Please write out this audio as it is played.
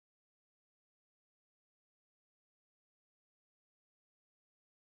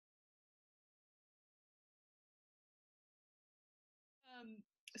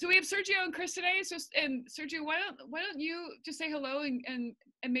So we have Sergio and Chris today. So, and Sergio, why don't you just say hello and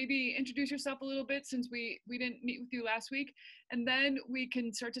maybe introduce yourself a little bit, since we didn't meet with you last week, and then we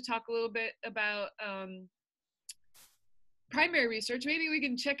can start to talk a little bit about primary research. Maybe we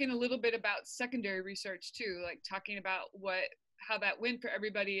can check in a little bit about secondary research too, like talking about how that went for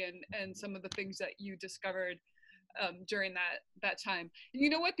everybody, and some of the things that you discovered during that time. And you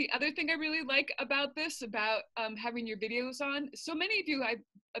know what? The other thing I really like about this, about having your videos on, so many of you I've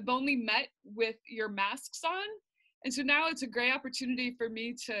only met with your masks on, and so now it's a great opportunity for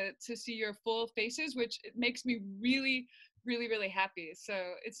me to see your full faces, which it makes me really, really, really happy.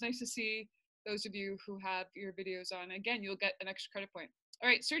 So it's nice to see those of you who have your videos on. Again, you'll get an extra credit point. All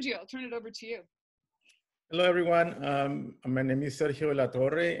right, Sergio, I'll turn it over to you. Hello, everyone. My name is Sergio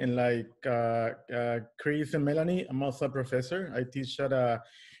Torre, and like Chris and Melanie, I'm also a professor. I teach at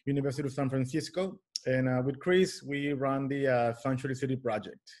University of San Francisco. And with Chris, we run the Sanctuary City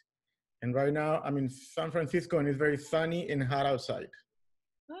Project. And right now, I'm in San Francisco, and it's very sunny and hot outside.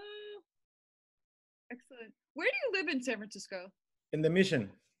 Oh, excellent. Where do you live in San Francisco? In the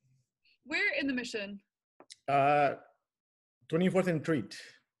Mission. Where in the Mission? 24th and Treat.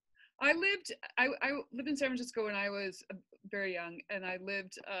 I lived in San Francisco when I was very young, and I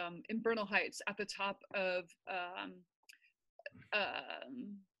lived in Bernal Heights at the top of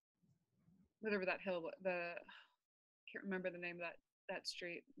whatever that hill, can't remember the name of that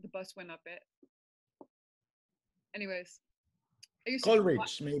street. The bus went up it. Anyways, I used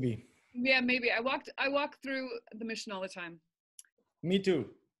Coleridge, maybe. Yeah, maybe. I walked through the Mission all the time. Me too.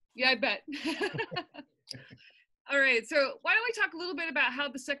 Yeah, I bet. All right, so why don't we talk a little bit about how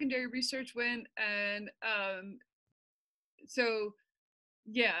the secondary research went, and so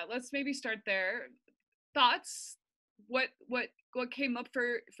yeah, let's maybe start there. Thoughts? What came up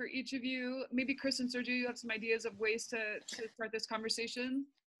for each of you? Maybe Chris and Sergio, you have some ideas of ways to start this conversation.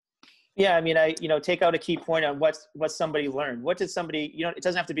 Yeah, I mean, take out a key point on what somebody learned. What did somebody, it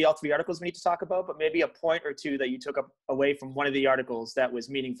doesn't have to be all three articles we need to talk about, but maybe a point or two that you took away from one of the articles that was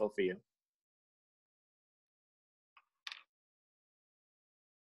meaningful for you.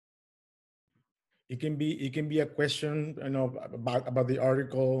 It can be a question, about the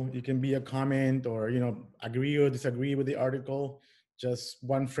article. It can be a comment, or agree or disagree with the article. Just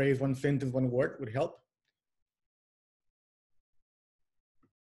one phrase, one sentence, one word would help.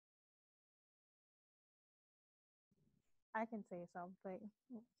 I can say something.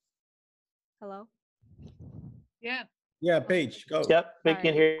 Hello? Yeah. Yeah, Paige, go. Yep, we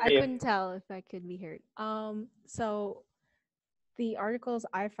can hear you. I couldn't tell if I could be heard. So the articles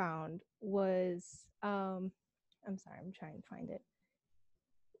I found was, I'm sorry, I'm trying to find it.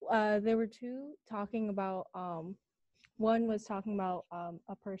 There were two talking about, one was talking about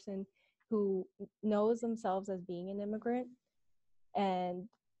a person who knows themselves as being an immigrant,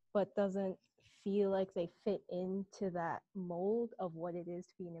 but doesn't feel like they fit into that mold of what it is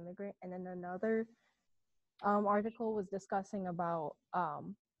to be an immigrant. And then another article was discussing about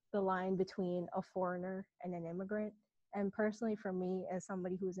the line between a foreigner and an immigrant. And personally, for me, as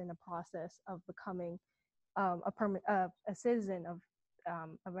somebody who's in the process of becoming a citizen of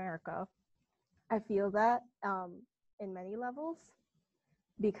America, I feel that in many levels,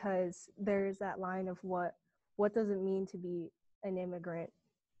 because there's that line of what does it mean to be an immigrant,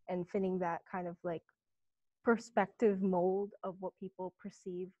 and fitting that kind of like perspective mold of what people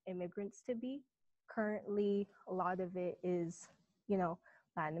perceive immigrants to be. Currently, a lot of it is,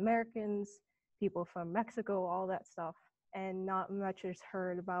 Latin Americans, people from Mexico, all that stuff. And not much is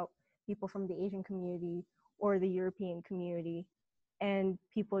heard about people from the Asian community or the European community. And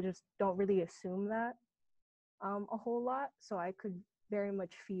people just don't really assume that a whole lot. So I could very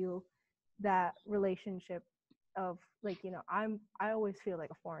much feel that relationship of I always feel like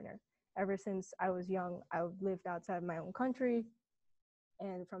a foreigner. Ever since I was young, I've lived outside my own country.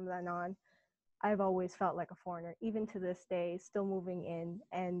 And from then on, I've always felt like a foreigner, even to this day, still moving in.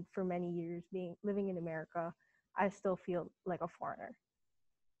 And for many years living in America, I still feel like a foreigner.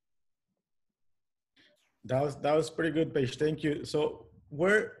 That was pretty good, Paige. Thank you. So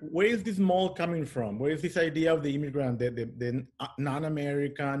where is this mold coming from? Where is this idea of the immigrant, the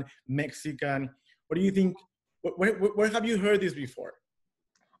non-American, Mexican? What do you think? Where have you heard this before?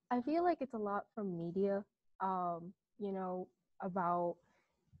 I feel like it's a lot from media, about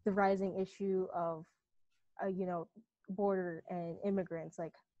the rising issue of, border and immigrants.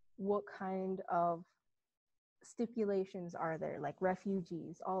 Like, what kind of stipulations are there, like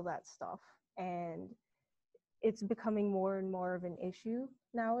refugees, all that stuff. And it's becoming more and more of an issue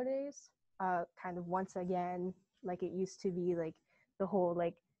nowadays, kind of once again, like it used to be, like the whole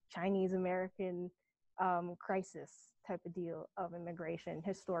like Chinese American crisis type of deal of immigration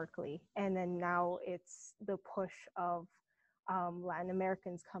historically. And then now it's the push of Latin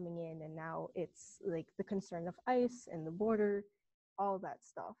Americans coming in, and now it's like the concern of ICE and the border, all that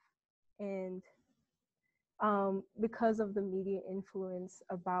stuff. And because of the media influence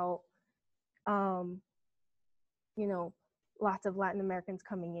about, you know, lots of Latin Americans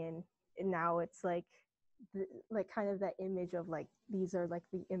coming in, and now it's like kind of that image of like, these are like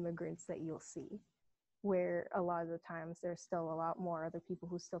the immigrants that you'll see, where a lot of the times there's still a lot more other people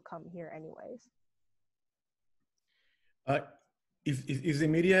who still come here anyways. Is the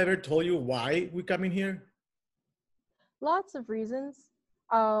media ever told you why we come in here? Lots of reasons.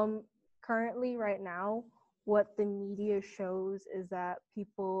 Currently, right now, what the media shows is that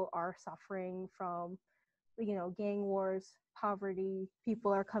people are suffering from, you know, gang wars, poverty,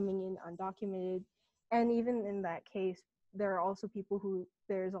 people are coming in undocumented. And even in that case, there are also people who,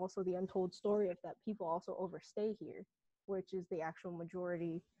 there's also the untold story of that people also overstay here, which is the actual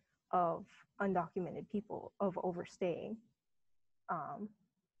majority of undocumented people of overstaying,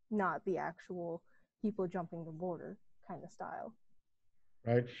 not the actual people jumping the border kind of style.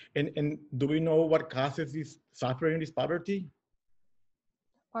 Right. And do we know what causes this suffering, this poverty?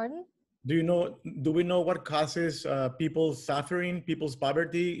 Pardon? Do we know what causes people's suffering, people's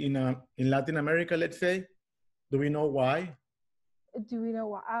poverty in Latin America, let's say? Do we know why? Do we know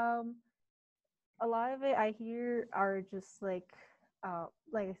why? A lot of it I hear are just like I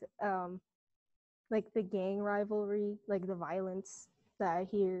said, like the gang rivalry, like the violence that I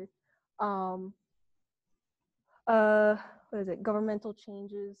hear. What is it? Governmental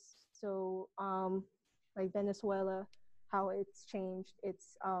changes. So like Venezuela, how it's changed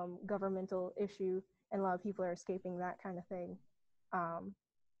its governmental issue, and a lot of people are escaping that kind of thing.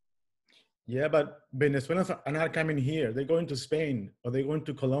 Yeah, but Venezuelans are not coming here. They're going to Spain, or they're going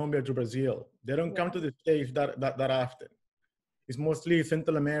to Colombia, to Brazil. They don't come to the States that often. It's mostly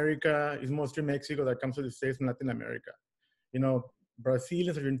Central America, it's mostly Mexico that comes to the States and Latin America. You know,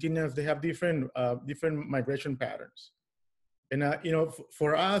 Brazilians, Argentinians, they have different migration patterns. And, you know,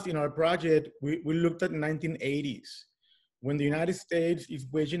 for us, in our project, we looked at the 1980s, when the United States is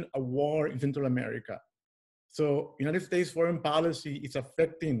waging a war in Central America. So United States foreign policy is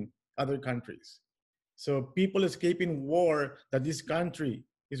affecting other countries. So people escaping war that this country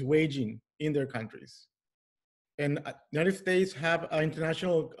is waging in their countries. And the United States have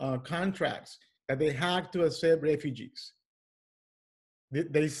international contracts that they have to accept refugees.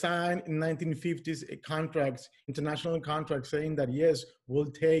 They signed in 1950s contracts, international contracts, saying that yes,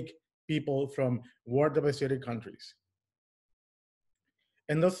 we'll take people from war devastated countries.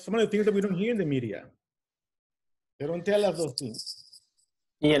 And those are some of the things that we don't hear in the media. They don't tell us those things.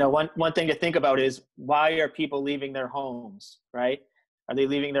 You know, one thing to think about is, why are people leaving their homes, right? Are they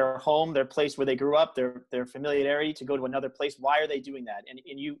leaving their home, their place where they grew up, their familiarity, to go to another place? Why are they doing that? And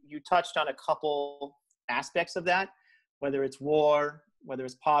you touched on a couple aspects of that, whether it's war, whether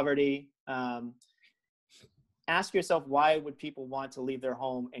it's poverty. Ask yourself, why would people want to leave their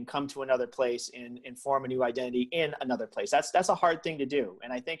home and come to another place and form a new identity in another place? That's a hard thing to do.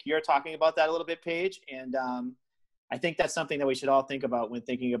 And I think you're talking about that a little bit, Paige. And I think that's something that we should all think about when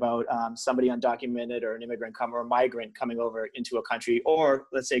thinking about somebody undocumented or an immigrant or a migrant coming over into a country, or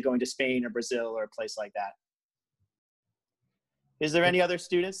let's say going to Spain or Brazil or a place like that. Is there any other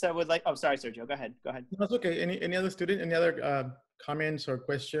students that would like, oh, sorry, Sergio, go ahead. That's okay. Any other student, any other comments or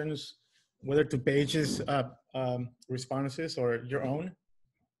questions, whether to Paige's responses or your own?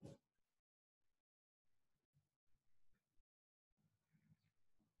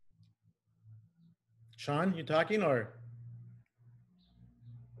 Sean, you talking or?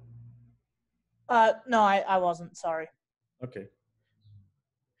 No, I wasn't, sorry. Okay.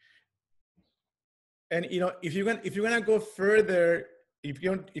 And you know, if you're gonna go further, if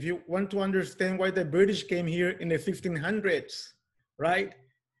you want to understand why the British came here in the 1600s, right?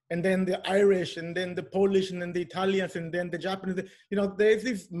 And then the Irish, and then the Polish, and then the Italians, and then the Japanese, you know, there's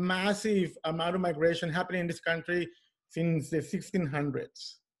this massive amount of migration happening in this country since the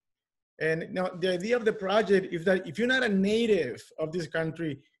 1600s. And now the idea of the project is that if you're not a native of this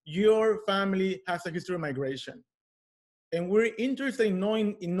country, your family has a history of migration. And we're interested in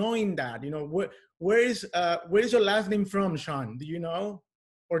knowing that, you know, where's your last name from, Sean? Do you know?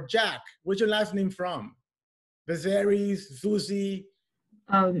 Or Jack, where's your last name from? Bezeris, Susie?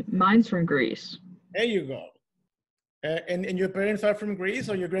 Mine's from Greece. There you go. And your parents are from Greece,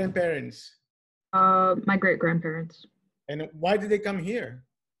 or your grandparents? My great-grandparents. And why did they come here?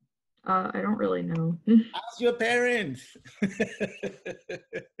 I don't really know. Ask your parents.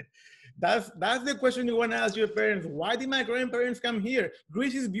 That's the question you want to ask your parents. Why did my grandparents come here?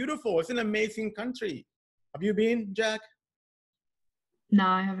 Greece is beautiful. It's an amazing country. Have you been, Jack? No,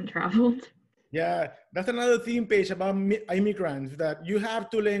 I haven't traveled. Yeah, that's another theme page about immigrants, that you have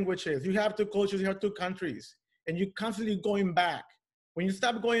two languages, you have two cultures, you have two countries, and you're constantly going back. When you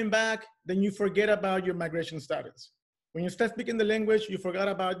stop going back, then you forget about your migration status. When you start speaking the language, you forgot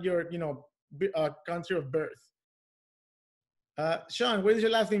about your, country of birth. Sean, where is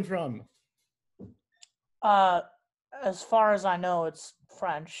your last name from? As far as I know, it's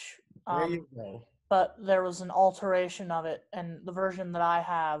French. There you go. But there was an alteration of it, and the version that I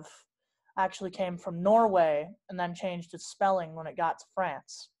have actually came from Norway and then changed its spelling when it got to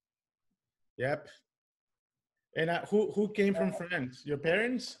France. Yep. And who came from France? Your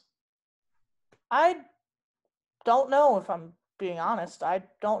parents? I don't know, if I'm being honest. I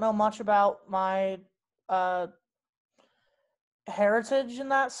don't know much about my heritage in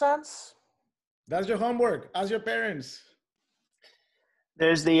that sense. That's your homework. Ask your parents.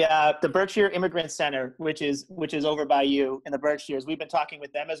 There's the Berkshire Immigrant Center, which is over by you in the Berkshires. We've been talking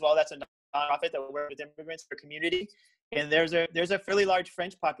with them as well. That's a nonprofit that works with immigrants for community. And there's a fairly large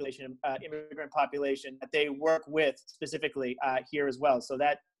French population, immigrant population that they work with specifically here as well. So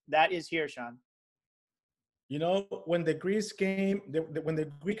that is here, Sean. You know, when the Greeks came,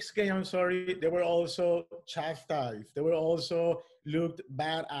 I'm sorry, they were also chastised. They were also looked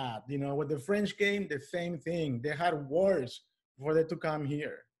bad at. You know, when the French came, the same thing. They had wars for them to come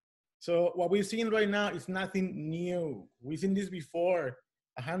here. So what we're seeing right now is nothing new. We've seen this before,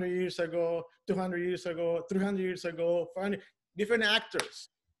 100 years ago, 200 years ago, 300 years ago, 400, different actors.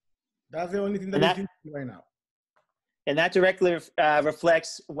 That's the only thing that we see right now. And that directly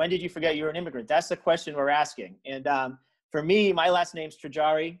reflects, when did you forget you were an immigrant? That's the question we're asking. And for me, my last name's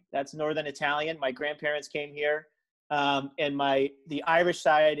Treggiari. That's Northern Italian. My grandparents came here. And the Irish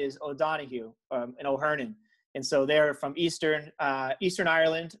side is O'Donoghue in O'Hernan. And so they're from Eastern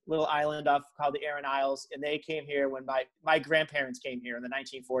Ireland, little island off called the Aran Isles. And they came here when my grandparents came here in the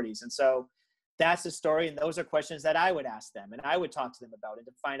 1940s. And so that's the story. And those are questions that I would ask them and I would talk to them about it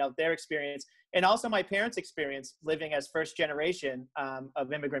to find out their experience. And also my parents' experience living as first generation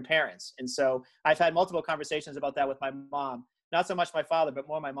of immigrant parents. And so I've had multiple conversations about that with my mom, not so much my father, but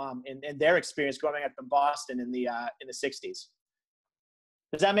more my mom and their experience growing up in Boston in the 60s.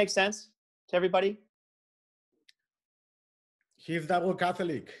 Does that make sense to everybody? He's double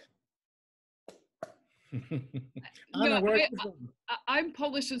Catholic. No, I'm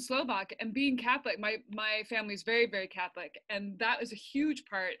Polish and Slovak, and being Catholic, my family is very, very Catholic, and that was a huge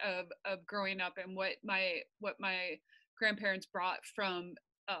part of growing up and what my grandparents brought from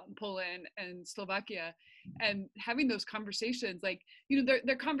Poland and Slovakia, and having those conversations, like, you know,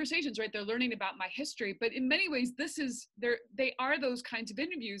 they're conversations, right? They're learning about my history, but in many ways, they are those kinds of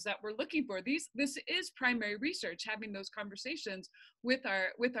interviews that we're looking for. This is primary research, having those conversations with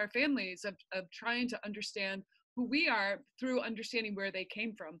our families of trying to understand who we are through understanding where they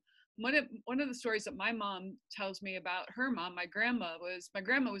came from. One of the stories that my mom tells me about her mom, my grandma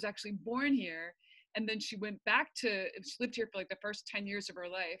was actually born here. And then she lived here for like the first 10 years of her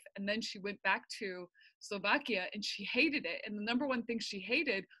life. And then she went back to Slovakia and she hated it. And the number one thing she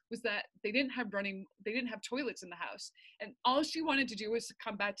hated was that they didn't have toilets in the house. And all she wanted to do was to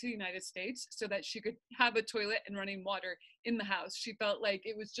come back to the United States so that she could have a toilet and running water in the house. She felt like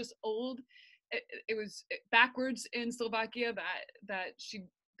it was just old. It was backwards in Slovakia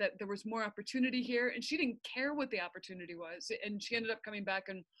that there was more opportunity here, and she didn't care what the opportunity was. And she ended up coming back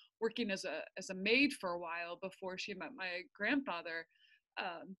and working as a maid for a while before she met my grandfather.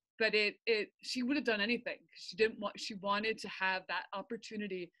 But she would have done anything. She wanted to have that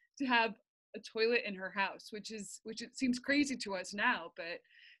opportunity to have a toilet in her house, which it seems crazy to us now,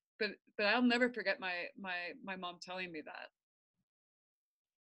 but I'll never forget my mom telling me that.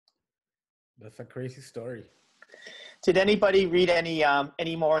 That's a crazy story. Did anybody read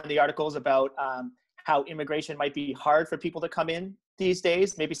any more in the articles about how immigration might be hard for people to come in these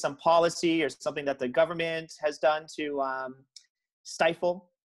days? Maybe some policy or something that the government has done to stifle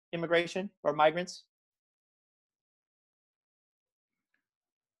immigration or migrants?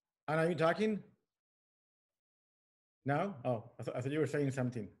 Anna, are you talking? No? Oh, I thought you were saying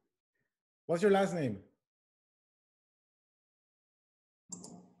something. What's your last name?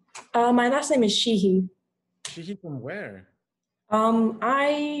 My last name is Sheehy. Sheehy from where?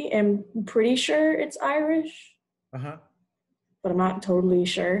 I am pretty sure it's Irish. Uh-huh. But I'm not totally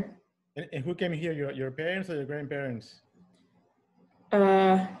sure. And who came here? Your parents or your grandparents?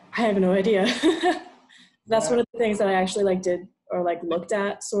 I have no idea. That's one of the things that I actually did or looked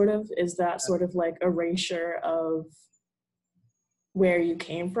at, sort of, is that sort of erasure of where you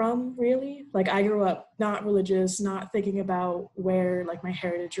came from, really. I grew up not religious, not thinking about where my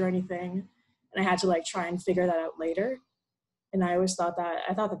heritage or anything. and I had to like try and figure that out later. And I thought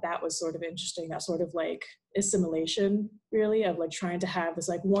that was sort of interesting, that sort of like assimilation really of like trying to have this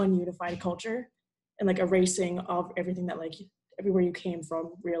like one unified culture and like erasing of everything that like everywhere you came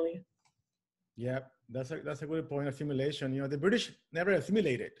from really. Yeah, that's a good point. Assimilation. You know, the British never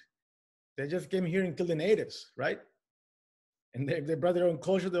assimilated. They just came here and killed the natives, right? And they brought their own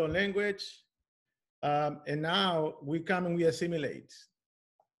culture, their own language. And now we come and we assimilate.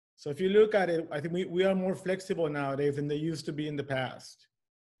 So if you look at it, I think we are more flexible nowadays than they used to be in the past.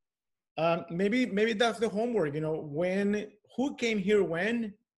 Maybe that's the homework, you know, who came here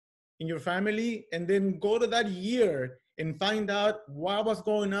when in your family, and then go to that year and find out what was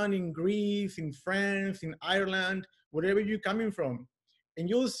going on in Greece, in France, in Ireland, wherever you're coming from. And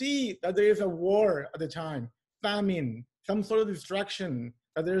you'll see that there is a war at the time, famine, some sort of destruction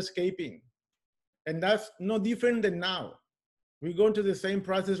that they're escaping. And that's no different than now. We're going through the same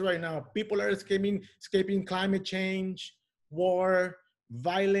process right now. People are escaping climate change, war,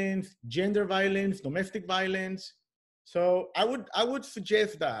 violence, gender violence, domestic violence. So I would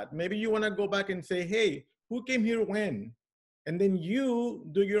suggest that maybe you want to go back and say, hey, who came here when? And then you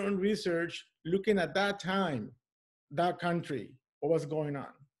do your own research looking at that time, that country, what was going on.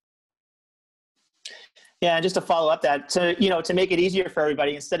 Yeah, and just to follow up that, to make it easier for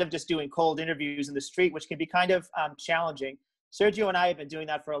everybody, instead of just doing cold interviews in the street, which can be kind of challenging, Sergio and I have been doing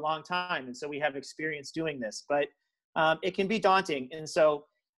that for a long time, and so we have experience doing this, but it can be daunting. And so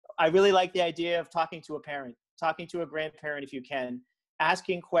I really like the idea of talking to a parent, talking to a grandparent if you can,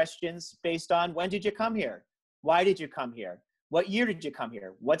 asking questions based on when did you come here? Why did you come here? What year did you come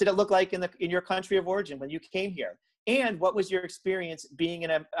here? What did it look like in your country of origin when you came here? And what was your experience being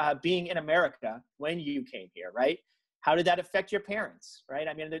in America when you came here, right? How did that affect your parents, right?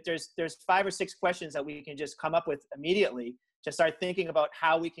 I mean, there's 5 or 6 questions that we can just come up with immediately to start thinking about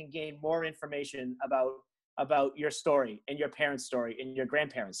how we can gain more information about your story and your parents' story and your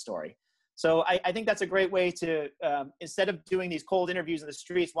grandparents' story. So I think that's a great way to, instead of doing these cold interviews in the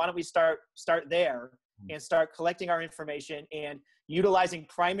streets, why don't we start there and start collecting our information and utilizing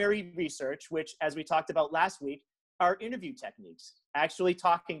primary research, which, as we talked about last week, are interview techniques, actually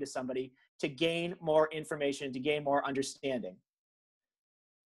talking to somebody to gain more information, to gain more understanding.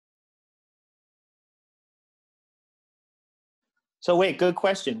 So wait, good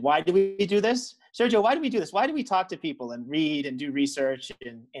question. Why do we do this? Sergio, why do we do this? Why do we talk to people and read and do research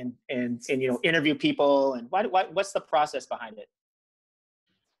and interview people? And what's the process behind it?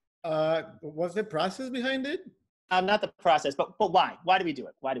 What's the process behind it? Not the process, but why? Why do we do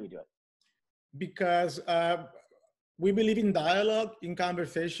it? Why do we do it? Because we believe in dialogue, in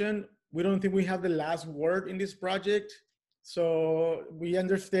conversation. We don't think we have the last word in this project. So we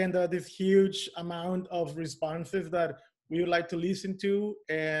understand that this huge amount of responses that we would like to listen to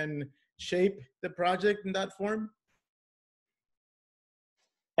and shape the project in that form.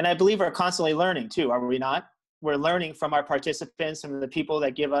 And I believe we're constantly learning too, are we not? We're learning from our participants and the people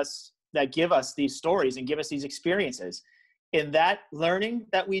that give us these stories and give us these experiences. In that learning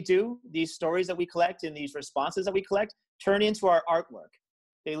that we do, these stories that we collect and these responses that we collect turn into our artwork.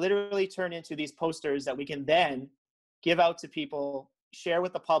 They literally turn into these posters that we can then give out to people, share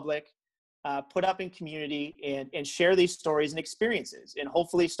with the public, put up in community, and share these stories and experiences, and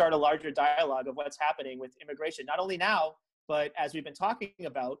hopefully start a larger dialogue of what's happening with immigration, not only now, but as we've been talking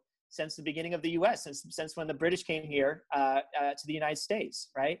about since the beginning of the US, since when the British came here to the United States,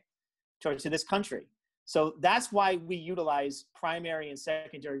 right, to this country. So that's why we utilize primary and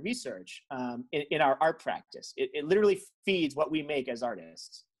secondary research in our art practice. It literally feeds what we make as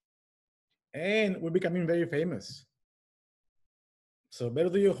artists. And we're becoming very famous. So better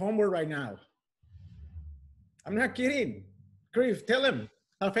do your homework right now. I'm not kidding. Chris, tell him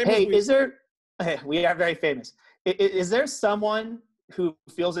how famous we are very famous. Is there someone who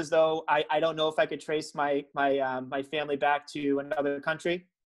feels as though I don't know if I could trace my family back to another country?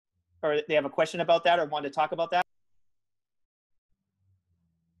 Or they have a question about that or want to talk about that?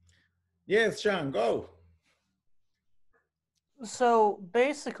 Yes, Sean, go. So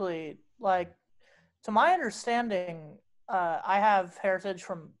basically, like, to my understanding, I have heritage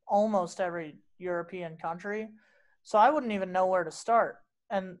from almost every European country, so I wouldn't even know where to start.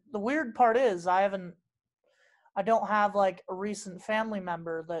 And the weird part is I don't have like a recent family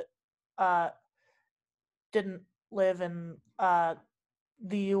member that didn't live in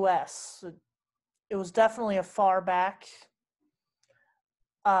the US. It was definitely a far back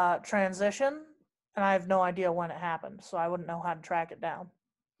transition, and I have no idea when it happened, so I wouldn't know how to track it down.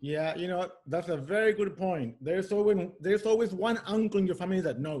 Yeah, you know, that's a very good point. There's always one uncle in your family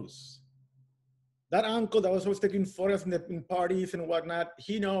that knows. that uncle that was always taking photos in parties and whatnot,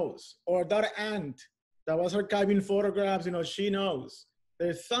 he knows. Or that aunt that was archiving photographs, she knows.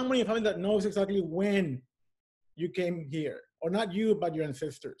 There's someone in your family that knows exactly when you came here, or not you, but your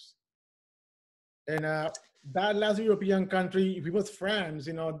ancestors. And that last European country, people's friends,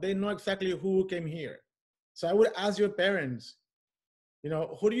 they know exactly who came here. So I would ask your parents,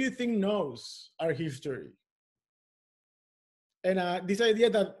 who do you think knows our history? And this idea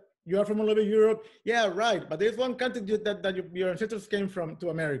that you are from all over Europe, yeah, right. But there's one country that your ancestors came from to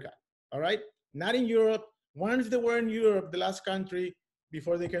America, all right? Not in Europe. Once they were in Europe, the last country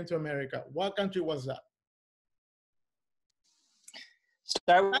before they came to America. What country was that?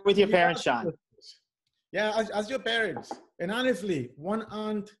 Start with your parents, Sean. Yeah, ask your parents. And honestly, one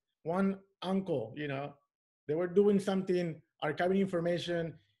aunt, one uncle, they were doing something, archiving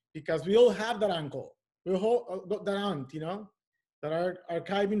information, because we all have that uncle. We all got that aunt, that are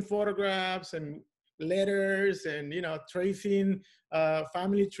archiving photographs and letters and, tracing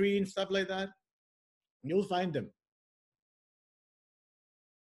family tree and stuff like that. You'll find them.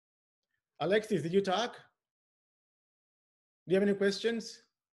 Alexis, did you talk? Do you have any questions?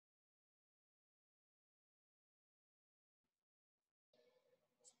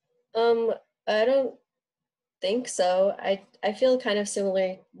 I don't think so. I feel kind of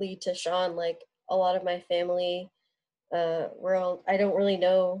similarly to Sean. Like a lot of my family, I don't really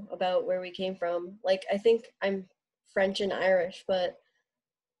know about where we came from. Like I think I'm French and Irish, but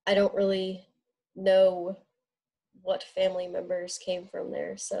I don't really know what family members came from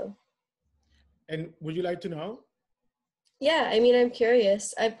there. So. And would you like to know? Yeah, I mean, I'm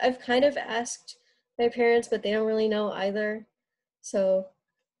curious. I've kind of asked my parents, but they don't really know either. So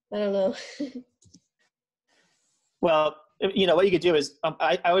I don't know. Well, what you could do is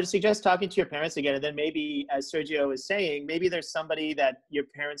I would suggest talking to your parents again, and then maybe, as Sergio was saying, maybe there's somebody that your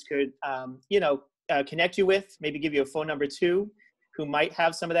parents could, connect you with, maybe give you a phone number too, who might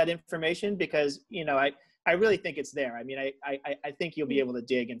have some of that information, because, I really think it's there. I mean, I think you'll be able to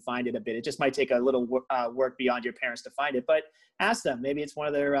dig and find it a bit. It just might take a little work beyond your parents to find it, but ask them. Maybe it's one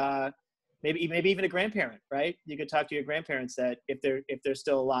of their, maybe even a grandparent, right? You could talk to your grandparents that if they're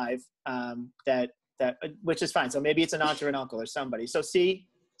still alive, which is fine. So maybe it's an aunt or an uncle or somebody. So see,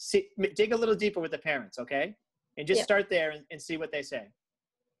 dig a little deeper with the parents, okay? And just start there and see what they say.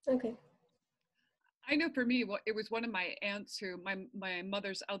 Okay. I know for me, it was one of my aunts who, my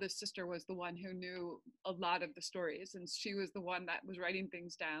mother's eldest sister was the one who knew a lot of the stories, and she was the one that was writing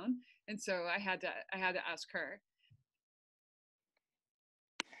things down. And so I had to ask her.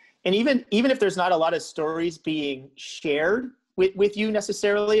 And even if there's not a lot of stories being shared with you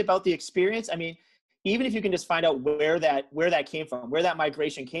necessarily about the experience, I mean, even if you can just find out where that came from, where that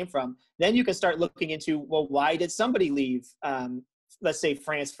migration came from, then you can start looking into, well, why did somebody leave, let's say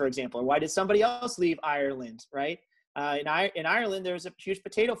France, for example, or why did somebody else leave Ireland, right? In Ireland, there was a huge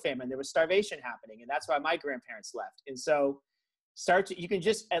potato famine. There was starvation happening, and that's why my grandparents left. And so you can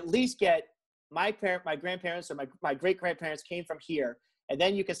just at least get my grandparents or my great-grandparents came from here. And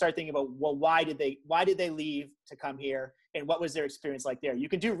then you can start thinking about, well, why did they leave to come here, and what was their experience like there? You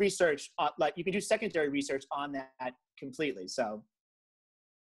can do research, you can do secondary research on that completely. So.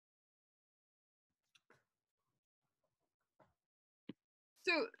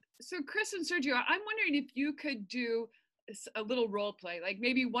 So Chris and Sergio, I'm wondering if you could do a little role play, like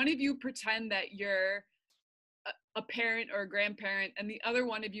maybe one of you pretend that you're a parent or a grandparent, and the other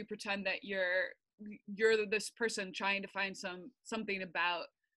one of you pretend that you're this person trying to find something about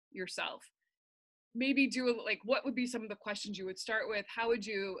yourself. Maybe what would be some of the questions you would start with? How would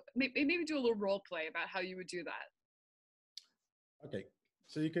you maybe do a little role play about how you would do that? Okay,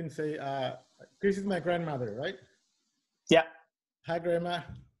 so you can say, Chris is my grandmother, right? Yeah. Hi, Grandma.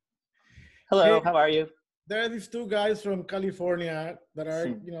 Hello, Hey, how are you? there are these two guys from California that are,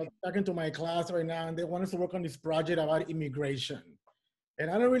 talking to my class right now, and they want us to work on this project about immigration. And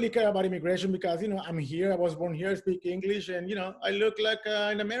I don't really care about immigration because, I'm here, I was born here, I speak English, and, I look like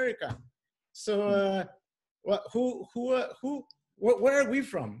an American. So where are we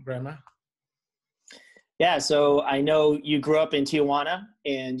from, Grandma? Yeah, so I know you grew up in Tijuana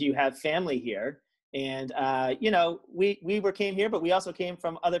and you have family here. And, we came here, but we also came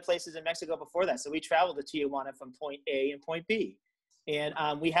from other places in Mexico before that. So we traveled to Tijuana from point A and point B. And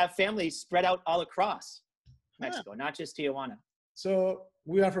we have families spread out all across Mexico, not just Tijuana. So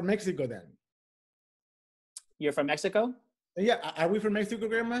we are from Mexico then? You're from Mexico? Yeah, are we from Mexico,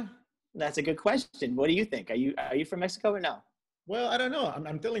 Grandma? That's a good question. What do you think? Are you from Mexico or no? Well, I don't know.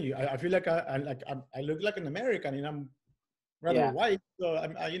 I'm telling you, I feel like I look like an American, and I'm rather white. So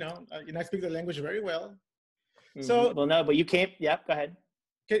I speak the language very well. So well, no, but you came. Yeah, go ahead.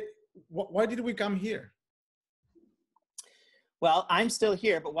 why did we come here? Well, I'm still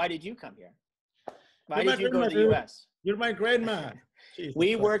here, but why did you come here? Why You're did you go to the dude. US? You're my grandma.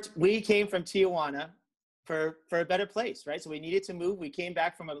 We came from Tijuana for a better place, right? So we needed to move. We came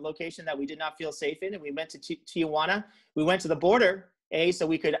back from a location that we did not feel safe in, and we went to Tijuana. We went to the border, so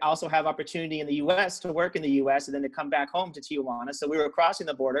we could also have opportunity in the US to work in the US and then to come back home to Tijuana. So we were crossing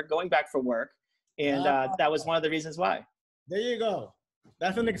the border, going back for work. And that was one of the reasons why. There you go.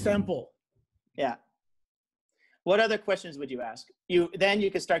 That's an example. Yeah. What other questions would you ask? Then you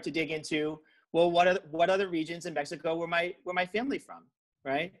could start to dig into, well, what other regions in Mexico were my family from,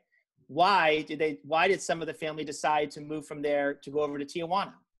 right? Why did some of the family decide to move from there to go over to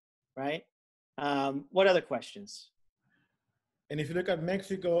Tijuana, right? What other questions? And if you look at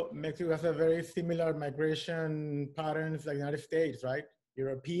Mexico, Mexico has a very similar migration patterns like the United States, right?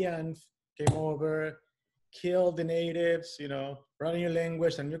 Europeans came over, killed the natives, brought a new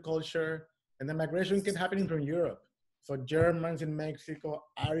language and new culture. And the migration kept happening from Europe. So Germans in Mexico,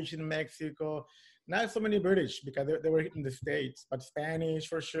 Irish in Mexico, not so many British because they were in the States, but Spanish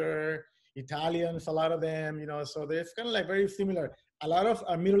for sure, Italians, a lot of them, so there's kind of like very similar, a lot of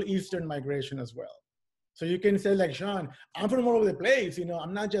Middle Eastern migration as well. So you can say like, Sean, I'm from all over the place,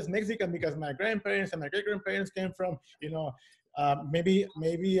 I'm not just Mexican because my grandparents and my great-grandparents came from, maybe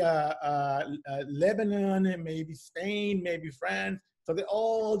Lebanon, maybe Spain, maybe France. So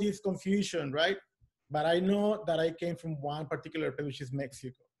all this confusion, right? But I know that I came from one particular place, which is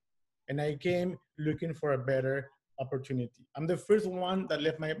Mexico. And I came looking for a better opportunity. I'm the first one that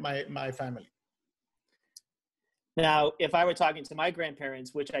left my family. Now, if I were talking to my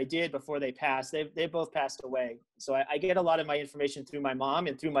grandparents, which I did before they passed, they both passed away. So I get a lot of my information through my mom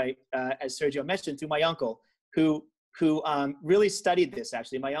and through my, as Sergio mentioned, through my uncle, who really studied this,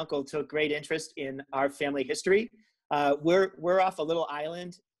 actually. My uncle took great interest in our family history. We're off a little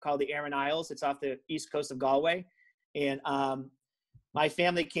island called the Aran Isles. It's off the east coast of Galway. And my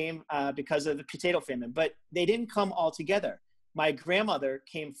family came because of the potato famine, but they didn't come all together. My grandmother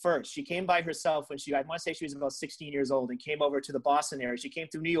came first. She came by herself when I want to say she was about 16 years old, and came over to the Boston area. She came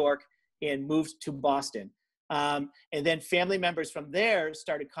through New York and moved to Boston. And then family members from there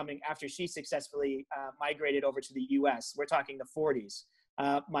started coming after she successfully migrated over to the US. We're talking the 40s.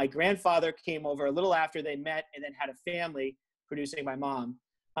 My grandfather came over a little after they met and then had a family producing my mom.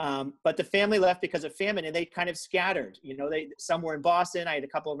 But the family left because of famine, and they kind of scattered. Some were in Boston. I had a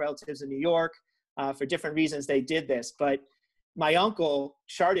couple of relatives in New York. For different reasons, they did this. But my uncle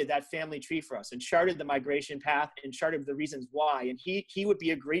charted that family tree for us and charted the migration path and charted the reasons why. And he would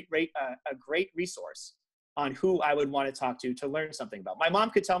be a great resource on who I would want to talk to learn something about. My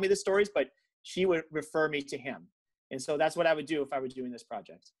mom could tell me the stories, but she would refer me to him. And so that's what I would do if I were doing this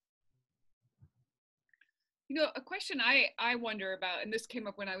project. A question I wonder about, and this came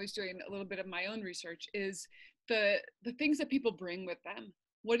up when I was doing a little bit of my own research, is the things that people bring with them.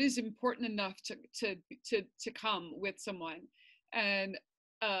 What is important enough to come with someone, and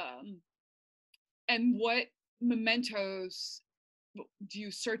what mementos do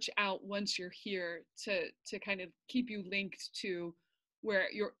you search out once you're here to kind of keep you linked to where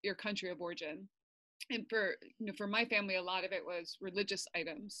your country of origin? And for my family, a lot of it was religious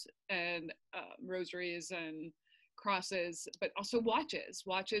items and rosaries and crosses, but also watches.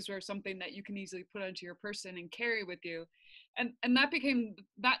 Watches were something that you can easily put onto your person and carry with you. And that became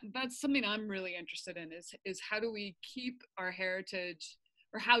that's something I'm really interested in is how do we keep our heritage,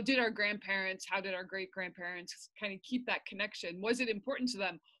 or how did our grandparents, how did our great grandparents kind of keep that connection? Was it important to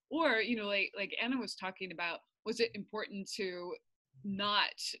them? Or, like Anna was talking about, was it important to not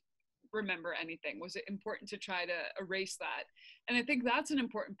remember anything? Was it important to try to erase that? And I think that's an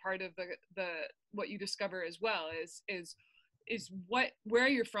important part of the what you discover as well is where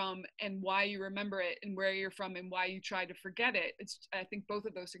you're from and why you remember it, and where you're from and why you try to forget it. I think both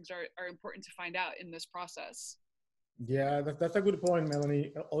of those things are important to find out in this process. Yeah, that's a good point,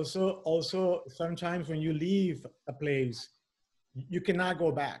 Melanie. Also, sometimes when you leave a place, you cannot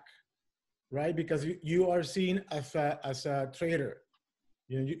go back, right? Because you are seen as a traitor.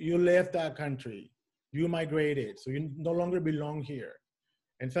 You left that country, you migrated, so you no longer belong here.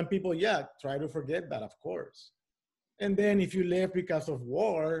 And some people, try to forget that, of course. And then if you left because of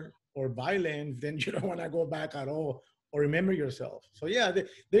war or violence, then you don't want to go back at all or remember yourself. So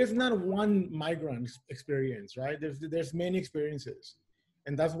there's not one migrant experience, right? There's many experiences.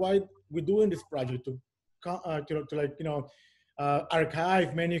 And that's why we're doing this project to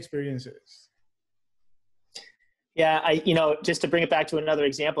archive many experiences. Yeah, just to bring it back to another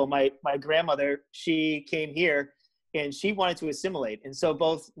example, my grandmother, she came here and she wanted to assimilate. And so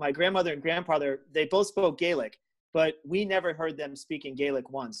both my grandmother and grandfather, they both spoke Gaelic, but we never heard them speaking Gaelic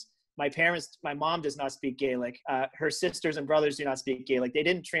once. my mom does not speak Gaelic. Her sisters and brothers do not speak Gaelic. They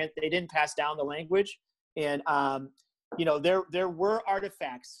didn't pass down the language. And, you know, there were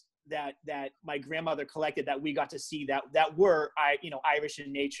artifacts that my grandmother collected that we got to see that were, you know, Irish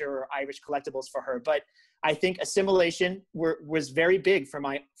in nature or Irish collectibles for her. But I think assimilation was very big for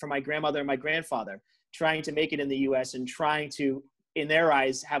my grandmother and my grandfather, trying to make it in the US and trying to, in their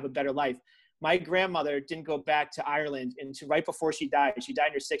eyes, have a better life. My grandmother didn't go back to Ireland until right before she died. She died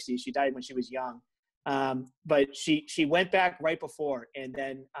in her 60s. She died when she was young. But she went back right before. And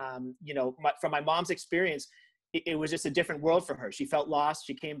then, you know, from my mom's experience, it was just a different world for her. She felt lost.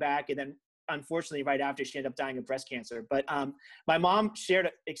 She came back. And then, unfortunately, right after, she ended up dying of breast cancer. But my mom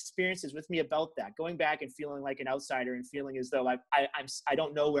shared experiences with me about that, going back and feeling like an outsider and feeling as though I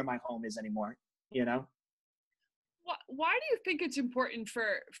don't know where my home is anymore, you know? Why do you think it's important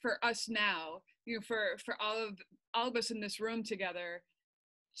for us now, you know, for all of us in this room together,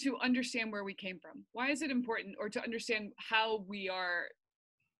 to understand where we came from? Why is it important, or to understand how we are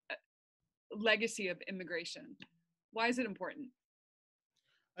a legacy of immigration? Why is it important?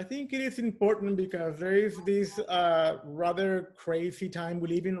 I think it is important because there is this rather crazy time we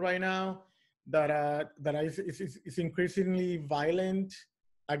live in right now that is increasingly violent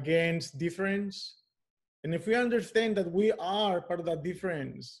against difference. And if we understand that we are part of that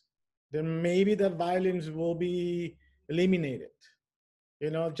difference, then maybe that violence will be eliminated, you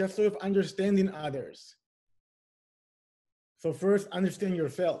know, just sort of understanding others. So first, understand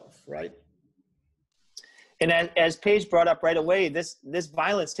yourself, right? And as Paige brought up right away, this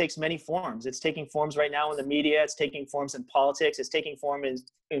violence takes many forms. It's taking forms right now in the media. It's taking forms in politics. It's taking forms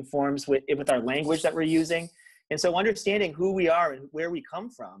with our language that we're using. And so understanding who we are and where we come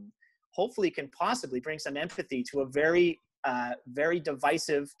from, hopefully can possibly bring some empathy to a very, very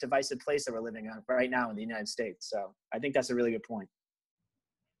divisive place that we're living in right now in the United States. So I think that's a really good point.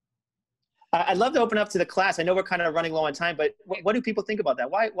 I'd love to open up to the class. I know we're kind of running low on time, but what do people think about that?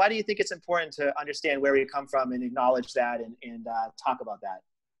 Why do you think it's important to understand where we come from and acknowledge that and talk about that?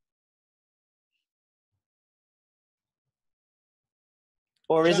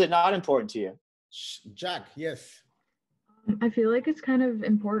 Or is it not important to you? Jack, yes. I feel like it's kind of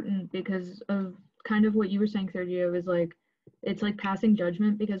important because of kind of what you were saying, Sergio, is like, it's like passing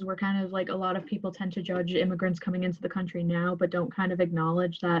judgment, because we're kind of like, a lot of people tend to judge immigrants coming into the country now, but don't kind of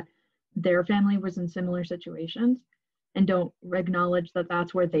acknowledge that their family was in similar situations, and don't acknowledge that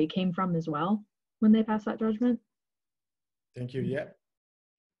that's where they came from as well when they pass that judgment. Thank you. Yeah.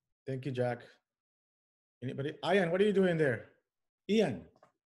 Thank you, Jack. Anybody? Ian, what are you doing there? Ian,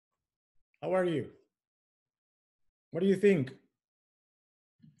 how are you? What do you think?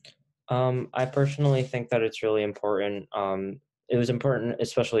 I personally think that it's really important. It was important,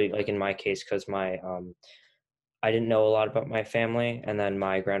 especially like in my case, because I didn't know a lot about my family, and then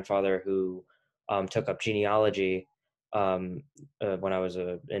my grandfather, who took up genealogy when I was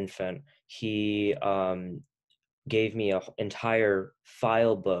an infant, he gave me an entire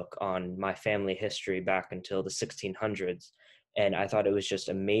file book on my family history back until the 1600s, and I thought it was just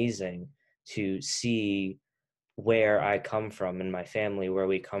amazing to see where I come from and my family, where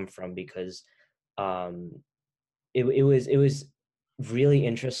we come from, because it was really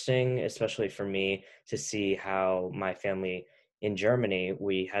interesting, especially for me, to see how my family in Germany,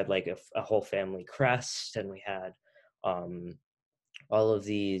 we had like a whole family crest, and we had all of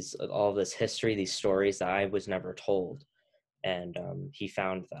this history, these stories that I was never told. And he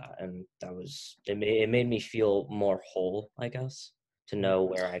found that, and it made me feel more whole, I guess, to know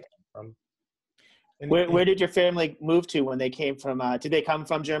where I come from. Where did your family move to when they came from, did they come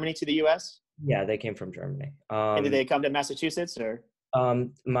from Germany to the US? Yeah, they came from Germany. And did they come to Massachusetts, or? I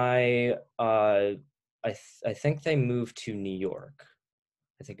think they moved to New York.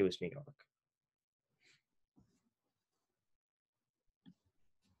 I think it was New York.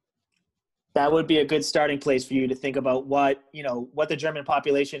 That would be a good starting place for you to think about what the German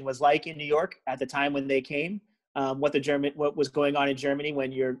population was like in New York at the time when they came. What was going on in Germany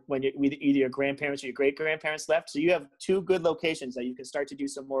when either your grandparents or your great grandparents left. So you have two good locations that you can start to do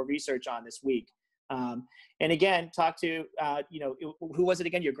some more research on this week. And again, talk to who was it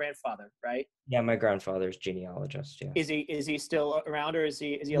again? Your grandfather, right? Yeah, my grandfather's genealogist. Yeah. Is he still around, or is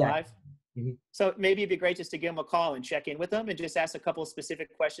he alive? Mm-hmm. So maybe it'd be great just to give him a call and check in with him and just ask a couple of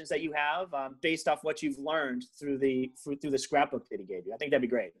specific questions that you have based off what you've learned through the scrapbook that he gave you. I think that'd be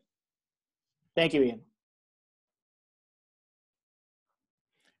great. Thank you, Ian.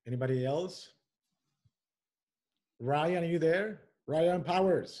 Anybody else? Ryan, are you there? Ryan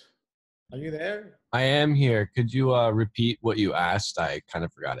Powers, are you there? I am here. Could you repeat what you asked? I kind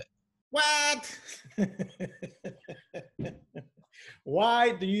of forgot it. What?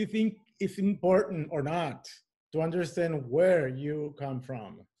 why do you think it's important or not to understand where you come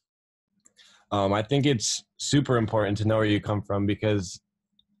from? I think it's super important to know where you come from, because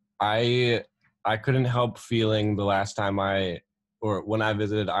I couldn't help feeling the last time or when I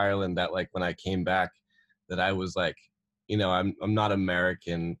visited Ireland, that like when I came back, that I was like, you know, I'm not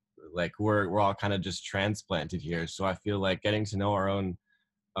American. Like we're all kind of just transplanted here. So I feel like getting to know our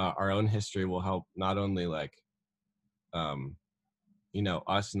own history will help not only like, you know,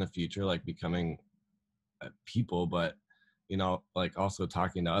 us in the future, like becoming people, but you know, like also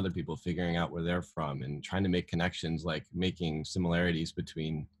talking to other people, figuring out where they're from and trying to make connections, like making similarities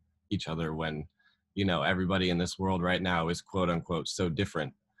between each other when, you know, everybody in this world right now is quote unquote so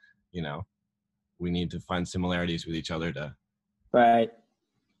different. You know, we need to find similarities with each other to. Right.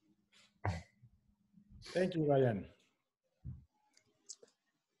 Thank you, Ryan.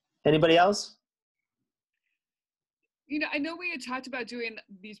 Anybody else? You know, I know we had talked about doing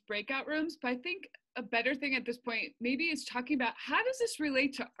these breakout rooms, but I think a better thing at this point maybe is talking about how does this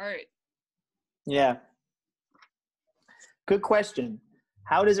relate to art? Yeah. Good question.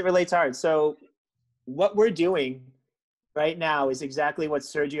 How does it relate to art? So what we're doing right now is exactly what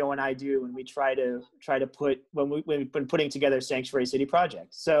Sergio and I do when we try to put, when we've been putting together Sanctuary City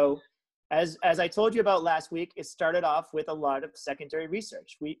Project. So as I told you about last week, it started off with a lot of secondary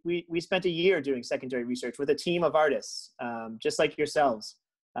research. We spent a year doing secondary research with a team of artists, just like yourselves,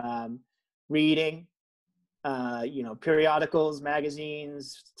 reading, you know, periodicals,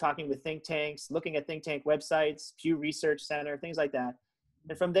 magazines, talking with think tanks, looking at think tank websites, Pew Research Center, things like that.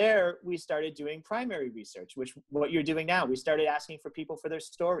 And from there, we started doing primary research, which what you're doing now. We started asking for people for their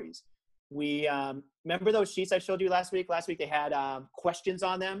stories. We remember those sheets I showed you last week? Last week they had questions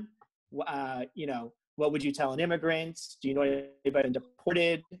on them. You know, what would you tell an immigrant? Do you know anybody been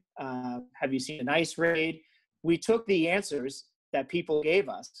deported? Have you seen an ICE raid? We took the answers that people gave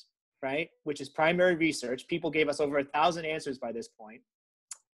us, right, which is primary research. People gave us over 1,000 answers by this point,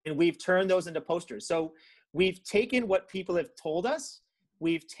 and we've turned those into posters. So we've taken what people have told us,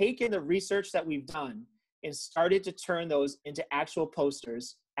 we've taken the research that we've done and started to turn those into actual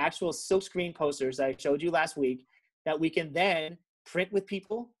posters, actual silkscreen posters that I showed you last week, that we can then print with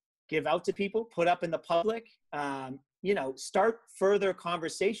people, give out to people, put up in the public, you know, start further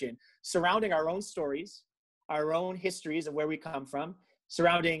conversation surrounding our own stories, our own histories of where we come from,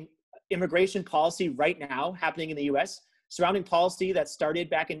 surrounding immigration policy right now happening in the US, surrounding policy that started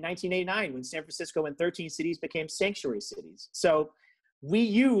back in 1989 when San Francisco and 13 cities became sanctuary cities. So we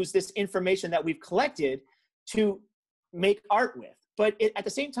use this information that we've collected to make art with. But at the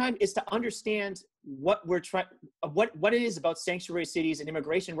same time is to understand what we're trying, what it is about sanctuary cities and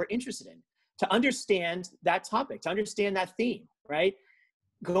immigration we're interested in, to understand that topic, to understand that theme, right?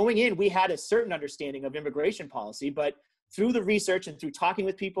 Going in, we had a certain understanding of immigration policy, but through the research and through talking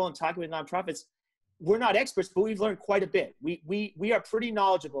with people and talking with nonprofits, we're not experts, but we've learned quite a bit. We are pretty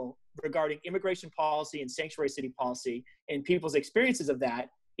knowledgeable regarding immigration policy and sanctuary city policy and people's experiences of that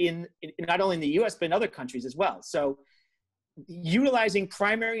in not only in the US, but in other countries as well. So utilizing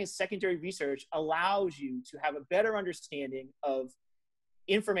primary and secondary research allows you to have a better understanding of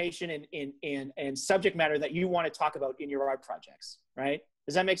information and subject matter that you want to talk about in your art projects, right?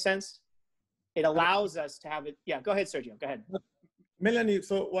 Does that make sense? It allows us to have it. Yeah, go ahead, Sergio, go ahead. Melanie,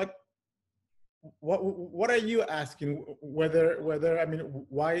 so what are you asking? Whether I mean,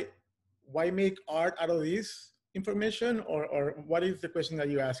 why make art out of this information, or what is the question that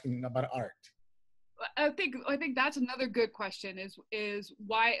you're asking about art? I think that's another good question is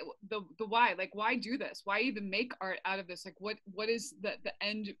why the why, like why do this? Why even make art out of this? Like what is the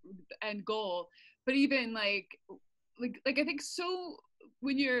end goal? But even like I think so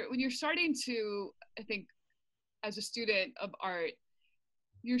when you're starting to, I think as a student of art,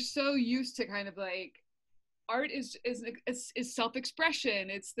 you're so used to kind of like art is self-expression.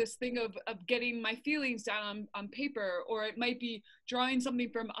 It's this thing of getting my feelings down on paper, or it might be drawing something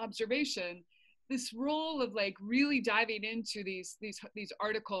from observation. This role of like really diving into these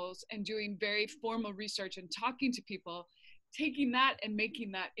articles and doing very formal research and talking to people, taking that and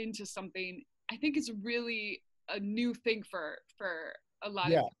making that into something, I think is really a new thing for a lot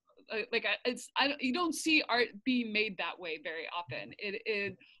of people. Like you don't see art being made that way very often.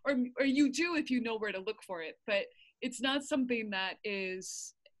 Or you do if you know where to look for it, but it's not something that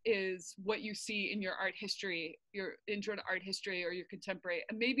is what you see in your art history, your intro to art history, or your contemporary,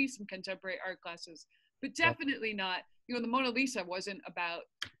 and maybe some contemporary art classes, but definitely not, you know, the Mona Lisa wasn't about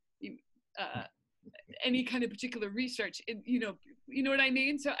any kind of particular research. You know what I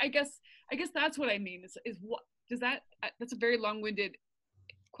mean? So I guess that's what I mean is what does that's a very long-winded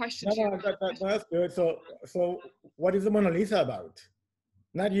question. No, that's good. So what is the Mona Lisa about?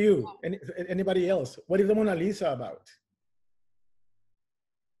 Not you, anybody else. What is the Mona Lisa about?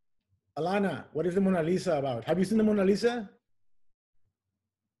 Alana, what is the Mona Lisa about? Have you seen the Mona Lisa?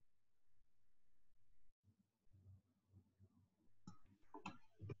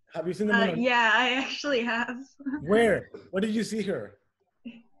 Have you seen the Mona Lisa? Yeah, I actually have. Where? Where did you see her?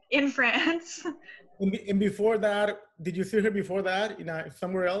 In France. And before that, did you see her before that,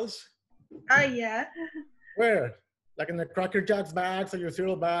 somewhere else? Yeah. Where? Like in the Cracker Jacks bags or your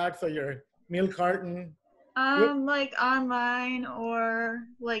cereal bags or your milk carton? Like online or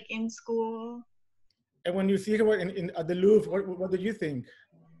like in school. And when you see her at the Louvre, what did you think?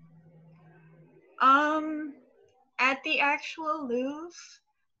 At the actual Louvre,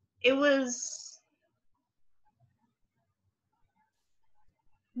 it was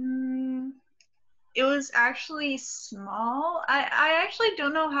actually small. I actually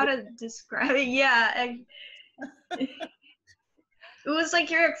don't know how to describe it. Yeah. It was like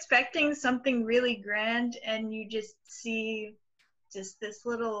you're expecting something really grand and you just see just this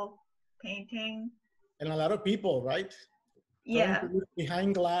little painting. And a lot of people, right? Yeah.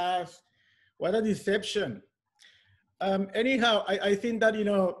 Behind glass. What a deception. Anyhow, I think that,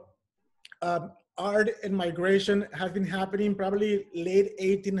 art and migration has been happening probably late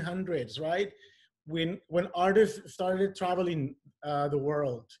 1800s, right? When artists started traveling the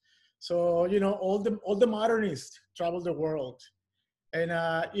world. So, all the modernists traveled the world. And,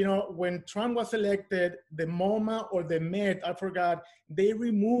 when Trump was elected, the MoMA or the Met, I forgot, they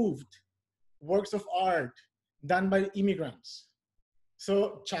removed works of art done by immigrants.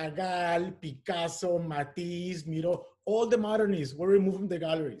 So Chagall, Picasso, Matisse, Miro, all the modernists were removed from the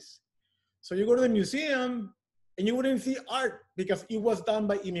galleries. So you go to the museum and you wouldn't see art because it was done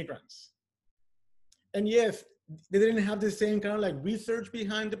by immigrants. And yes, they didn't have the same kind of like research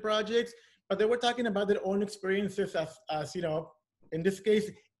behind the projects, but they were talking about their own experiences as in this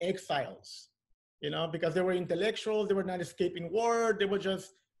case, exiles, because they were intellectuals, they were not escaping war, they were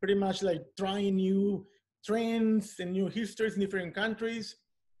just pretty much like trying new trends and new histories in different countries.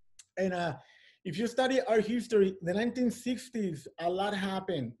 And if you study art history, the 1960s, a lot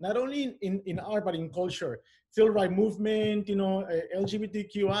happened, not only in art, but in culture. Civil rights movement,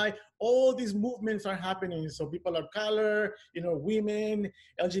 LGBTQI, all these movements are happening. So people of color, women,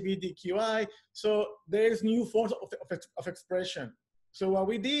 LGBTQI. So there's new forms of expression. So what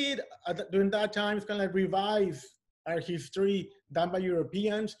we did during that time is kind of like revise our history done by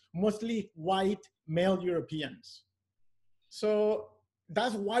Europeans, mostly white male Europeans. So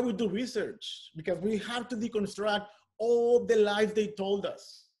that's why we do research, because we have to deconstruct all the lies they told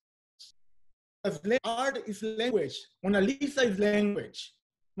us. Art is language. Mona Lisa is language.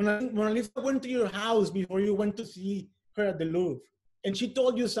 Mona Lisa went to your house before you went to see her at the Louvre, and she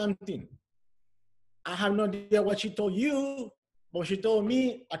told you something. I have no idea what she told you, but what she told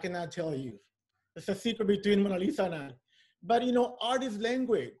me, I cannot tell you. There's a secret between Mona Lisa and I. But art is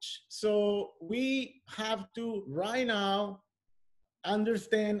language. So we have to right now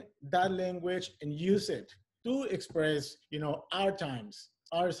understand that language and use it to express, our times,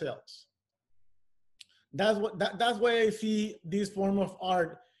 ourselves. That's why I see this form of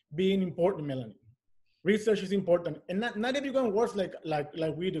art being important, Melanie. Research is important, and not everyone works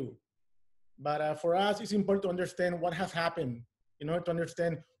like we do. But for us, it's important to understand what has happened, to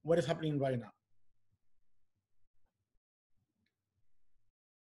understand what is happening right now.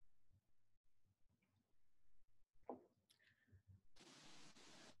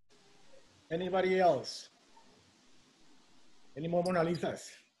 Anybody else? Any more Mona Lisas?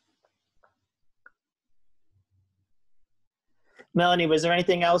 Melanie, was there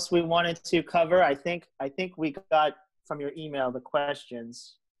anything else we wanted to cover? I think we got from your email the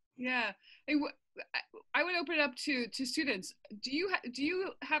questions. Yeah, I would open it up to students. Do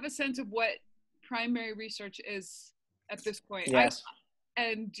you have a sense of what primary research is at this point? Yes.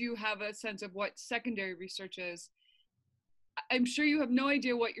 And do you have a sense of what secondary research is? I'm sure you have no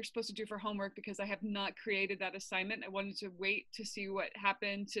idea what you're supposed to do for homework because I have not created that assignment. I wanted to wait to see what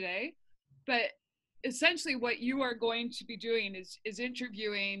happened today. But essentially what you are going to be doing is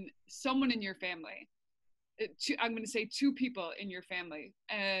interviewing someone in your family. I'm going to say 2 people in your family.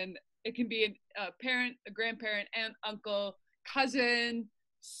 And it can be a parent, a grandparent, aunt, uncle, cousin,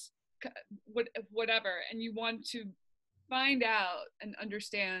 whatever. And you want to find out and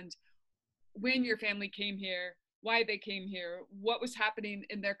understand when your family came here, why they came here, what was happening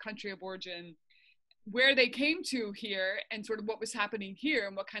in their country of origin, where they came to here, and sort of what was happening here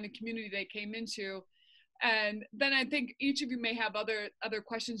and what kind of community they came into. And then I think each of you may have other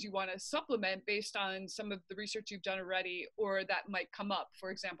questions you want to supplement based on some of the research you've done already, or that might come up.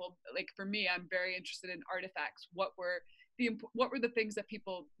 For example, like for me, I'm very interested in artifacts. What were what were the things that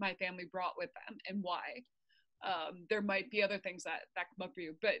my family brought with them and why. There might be other things that come up for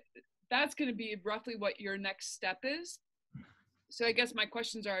you, but that's going to be roughly what your next step is. So I guess my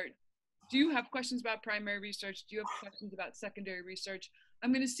questions are, do you have questions about primary research? Do you have questions about secondary research?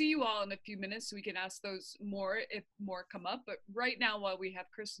 I'm going to see you all in a few minutes so we can ask those more if more come up. But right now, while we have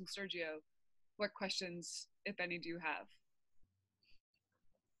Chris and Sergio, what questions, if any, do you have?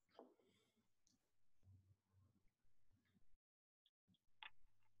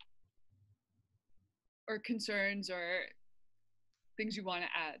 Or concerns or things you want to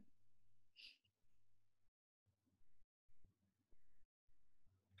add?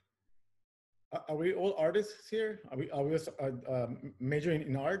 Are we all artists here? Are we majoring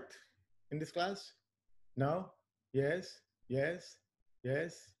in art in this class? No? Yes? Yes?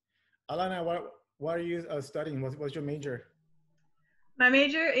 Yes? Alana, what are you studying? What's your major? My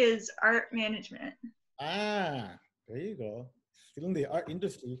major is art management. Ah, there you go. Still in the art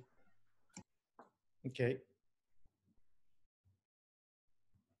industry. Okay.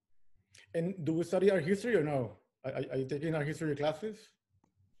 And do we study art history or no? Are you taking art history classes?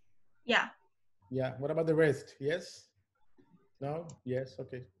 Yeah. Yeah. What about the rest? Yes? No? Yes?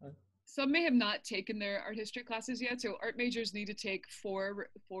 Okay. Some may have not taken their art history classes yet. So art majors need to take four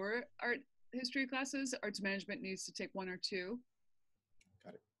art history classes. Arts management needs to take 1 or 2.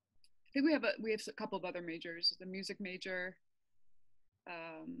 Got it. I think we have a couple of other majors. The music major.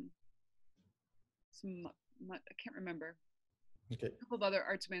 I can't remember. Okay. A couple of other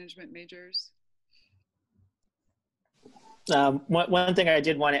arts management majors. One thing I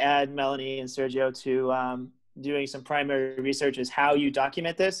did want to add, Melanie and Sergio, to doing some primary research is how you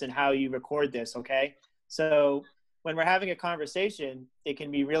document this and how you record this, okay? So when we're having a conversation, it can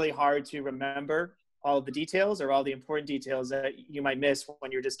be really hard to remember all of the details or all the important details that you might miss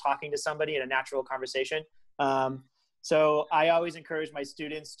when you're just talking to somebody in a natural conversation. So I always encourage my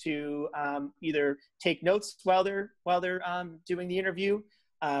students to either take notes while they're doing the interview.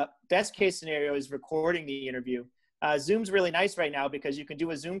 Best case scenario is recording the interview. Zoom's really nice right now because you can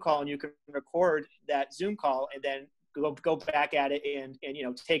do a Zoom call and you can record that Zoom call and then go back at it and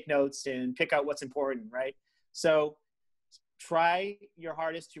take notes and pick out what's important, right? So try your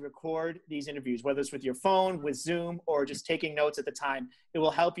hardest to record these interviews, whether it's with your phone, with Zoom, or just taking notes at the time. It will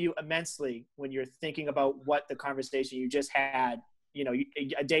help you immensely when you're thinking about what the conversation you just had,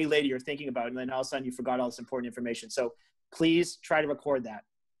 a day later you're thinking about it, and then all of a sudden you forgot all this important information. So please try to record that.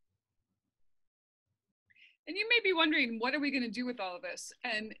 And you may be wondering, what are we going to do with all of this?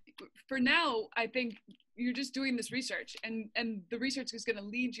 And for now, I think you're just doing this research, and the research is going to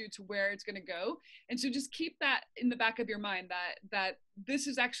lead you to where it's going to go. And so just keep that in the back of your mind, that this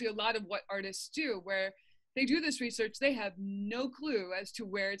is actually a lot of what artists do, where they do this research, they have no clue as to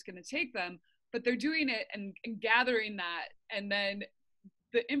where it's going to take them, but they're doing it and gathering that, and then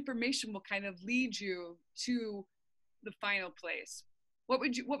the information will kind of lead you to the final place. What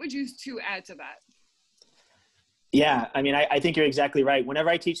would you two add to that? Yeah, I mean, I think you're exactly right. Whenever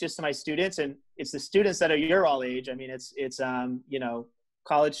I teach this to my students, and it's the students that are your all age, I mean, it's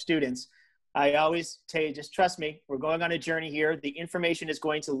college students, I always say, just trust me, we're going on a journey here. The information is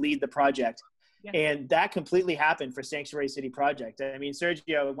going to lead the project. Yeah. And that completely happened for Sanctuary City Project. I mean,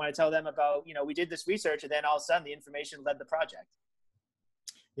 Sergio, I want to tell them about, we did this research and then all of a sudden the information led the project.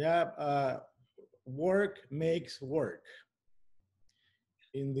 Yeah, work makes work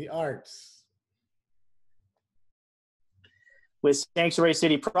in the arts. With Sanctuary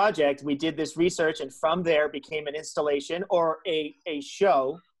City Project, we did this research, and from there became an installation or a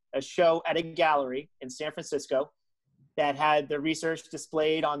show at a gallery in San Francisco that had the research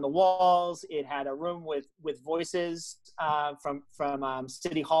displayed on the walls. It had a room with voices from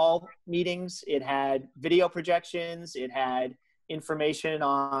City Hall meetings. It had video projections. It had information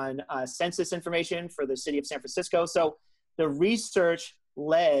on census information for the city of San Francisco. So the research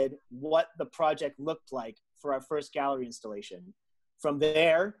led what the project looked like for our first gallery installation. From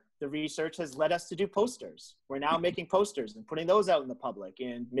there, the research has led us to do posters. We're now making posters and putting those out in the public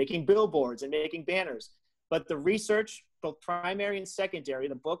and making billboards and making banners. But the research, both primary and secondary,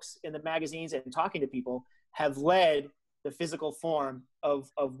 the books and the magazines and talking to people have led the physical form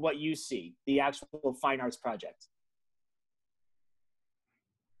of what you see, the actual fine arts project.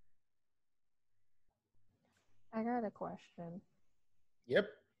 I got a question. Yep.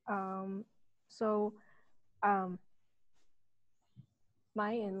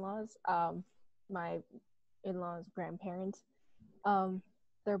 My in-laws, grandparents,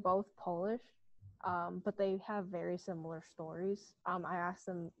 they're both Polish, but they have very similar stories. I asked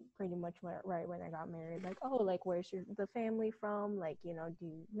them pretty much right when I got married, like, oh, like, where's the family from? Like, do you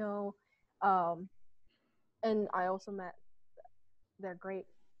know? And I also met their great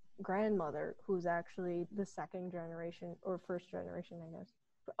grandmother, who's actually the second generation or first generation, I guess,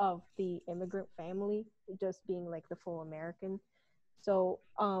 of the immigrant family, just being like the full American. So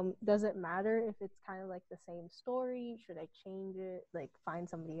does it matter if it's kind of like the same story? Should I change it, like find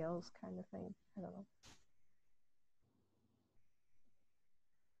somebody else kind of thing? I don't know.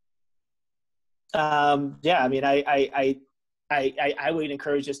 Yeah, I mean, I would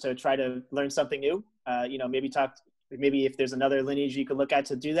encourage us to try to learn something new. You know, maybe if there's another lineage you could look at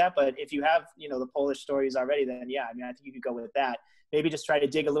to do that. But if you have, you know, the Polish stories already, then yeah, I mean, I think you could go with that. Maybe just try to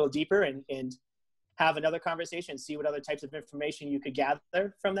dig a little deeper and have another conversation, see what other types of information you could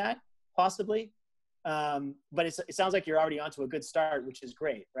gather from that, possibly. But it sounds like you're already onto a good start, which is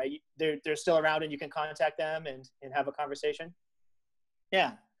great, right? They're still around and you can contact them and have a conversation.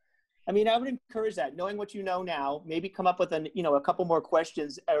 Yeah. I mean, I would encourage that. Knowing what you know now, maybe come up with a couple more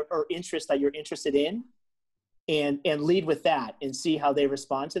questions or interests that you're interested in, and lead with that and see how they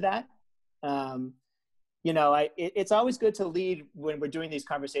respond to that. You know, it's always good to lead when we're doing these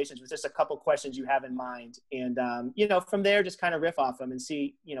conversations with just a couple questions you have in mind, and you know, from there just kind of riff off them and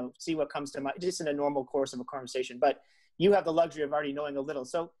see what comes to mind, just in a normal course of a conversation. But you have the luxury of already knowing a little,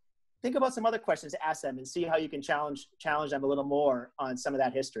 so think about some other questions to ask them and see how you can challenge them a little more on some of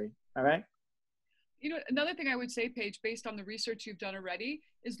that history. All right. You know, another thing I would say, Paige, based on the research you've done already,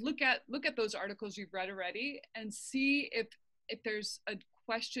 is look at those articles you've read already and see if there's a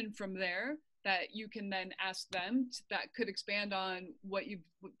question from there that you can then ask them that could expand on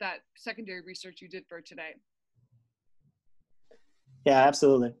that secondary research you did for today. Yeah,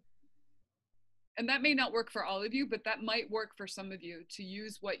 absolutely. And that may not work for all of you, but that might work for some of you to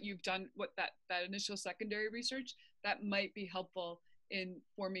use what you've done, that initial secondary research, that might be helpful in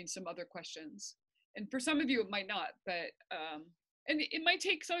forming some other questions. And for some of you, it might not, but, and it might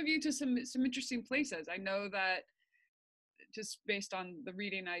take some of you to some interesting places. I know that just based on the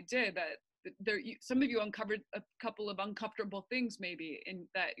reading I did, that some of you uncovered a couple of uncomfortable things maybe in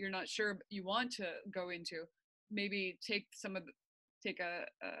that you're not sure you want to go into. Maybe take a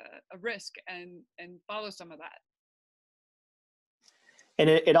risk and follow some of that. And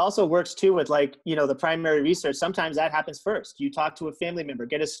it also works too with, like, you know, the primary research. Sometimes that happens first. You talk to a family member,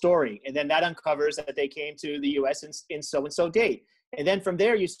 get a story, and then that uncovers that they came to the US in so-and-so date. And then from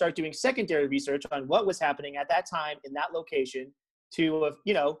there, you start doing secondary research on what was happening at that time in that location to,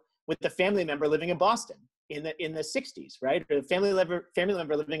 you know, with the family member living in Boston in the 60s, right? Or the family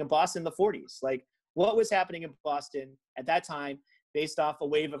member living in Boston in the 40s. Like, what was happening in Boston at that time based off a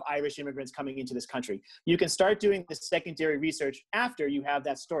wave of Irish immigrants coming into this country. You can start doing the secondary research after you have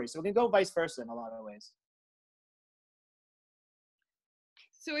that story. So it can go vice versa in a lot of ways.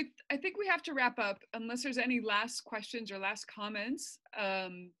 So I think we have to wrap up unless there's any last questions or last comments.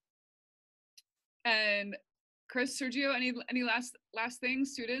 And Chris, Sergio, any last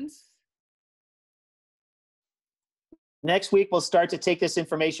things, students? Next week, we'll start to take this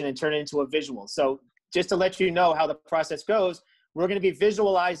information and turn it into a visual. So just to let you know how the process goes, we're going to be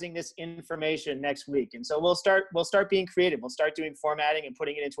visualizing this information next week. And so we'll start being creative. We'll start doing formatting and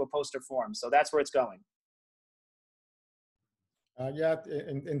putting it into a poster form. So that's where it's going. Yeah,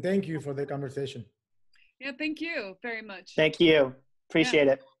 and thank you for the conversation. Yeah, thank you very much. Thank you. Appreciate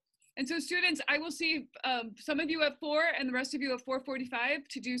it. And so students, I will see some of you at 4 and the rest of you at 4:45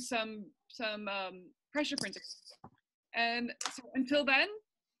 to do some pressure printing. And so until then,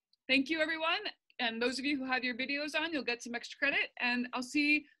 thank you everyone. And those of you who have your videos on, you'll get some extra credit. And I'll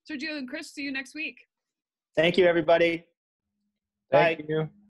see Sergio and Chris, see you next week. Thank you, everybody. Thank you.